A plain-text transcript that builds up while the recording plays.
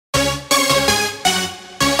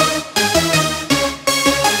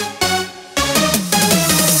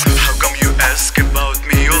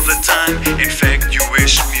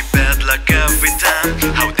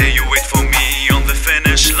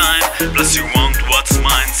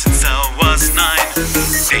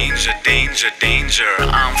danger, danger,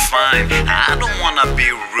 I'm fine. I don't wanna be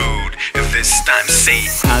rude this time, say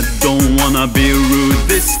I don't wanna be rude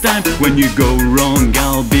this time. When you go wrong,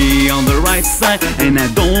 I'll be on the right side. And I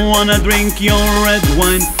don't wanna drink your red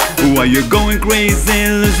wine while you're going crazy,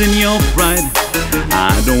 losing your pride.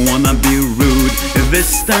 I don't wanna be rude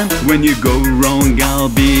this time. When you go wrong, I'll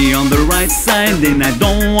be on the right side. And I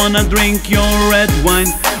don't wanna drink your red wine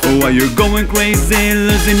while you're going crazy,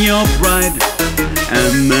 losing your pride.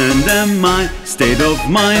 And my state of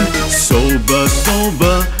mind, sober,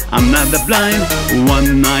 sober, I'm not that blind.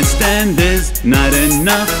 One night stand is not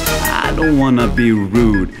enough. I don't wanna be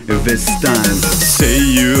rude this time. Say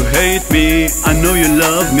you hate me, I know you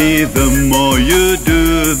love me. The more you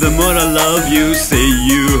do, the more I love you. Say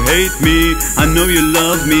you hate me, I know you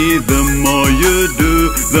love me. The more you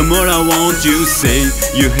do, the more I want you. Say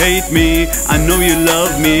you hate me, I know you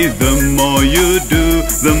love me. The more you do,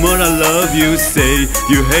 the more I love you. Say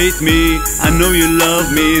you hate me, I know you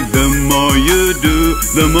love me. The more you do,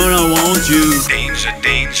 the more I want you. Danger,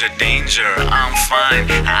 danger, danger, I'm fine.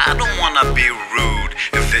 I don't wanna be rude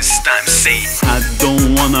this time, say I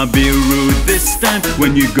don't wanna be rude this time.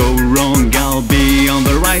 When you go wrong, I'll be on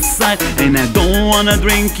the right side. And I don't wanna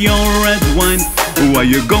drink your red wine while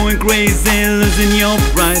you're going crazy, losing your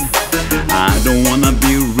pride. I don't wanna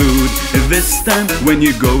be rude this time. When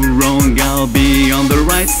you go wrong, I'll be on the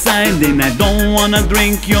right side. And I don't wanna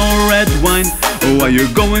drink your red wine while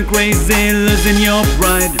you're going crazy, losing your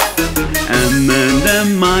pride.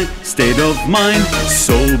 And my state of mind,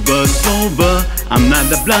 sober, sober, I'm not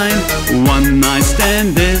that blind. One night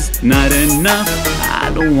stand is not enough. I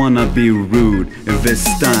don't wanna be rude this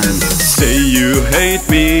time. Say you hate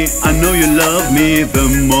me, I know you love me. The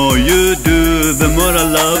more you do, the more I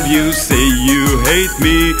love you. Say you hate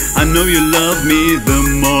me, I know you love me. The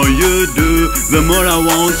more you do, the more I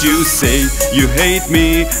want you. Say you hate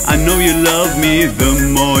me, I know you love me. The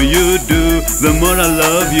more you do, the more I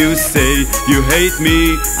love you. Say you hate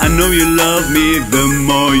me, I know you love me. The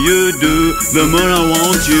more you do, the more I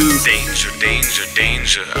want you. Danger, danger,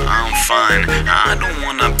 danger, I'm fine. I don't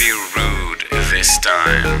wanna be rude this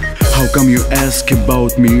time. How come you ask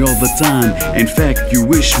about me all the time? In fact, you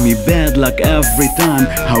wish me bad luck every time.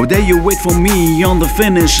 How dare you wait for me on the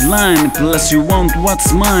finish line? Plus you want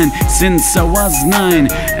what's mine since I was 9.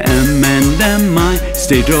 And my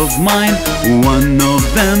state of mind, one of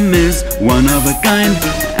them is one of a kind.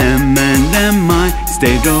 And my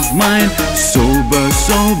state of mind, sober,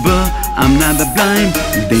 sober, I'm not that blind.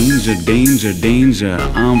 Danger, danger, danger,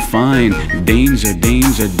 I'm fine. Danger,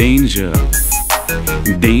 danger, danger.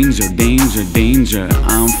 Danger, danger, danger,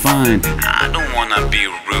 I'm fine. I don't wanna be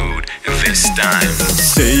rude this time.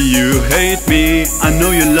 Say you hate me, I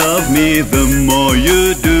know you love me. The more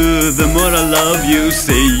you do, the more I love you.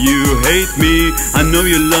 Say you hate me, I know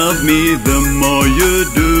you love me. The more you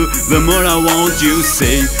do, the more I want you.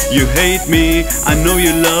 Say you hate me, I know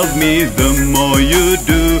you love me. The more you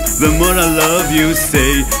do, the more I love you.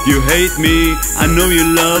 Say you hate me, I know you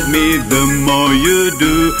love me. The more you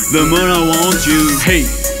do, the more I want you. Hey,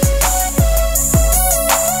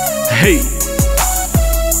 hey,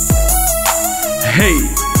 hey,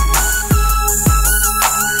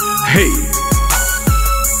 hey.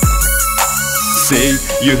 Say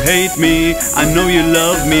you hate me, I know you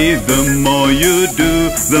love me. The more you do,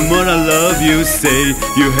 the more I love you. Say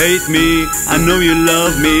you hate me, I know you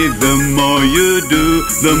love me. The more you do,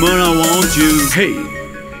 the more I want you. Hey.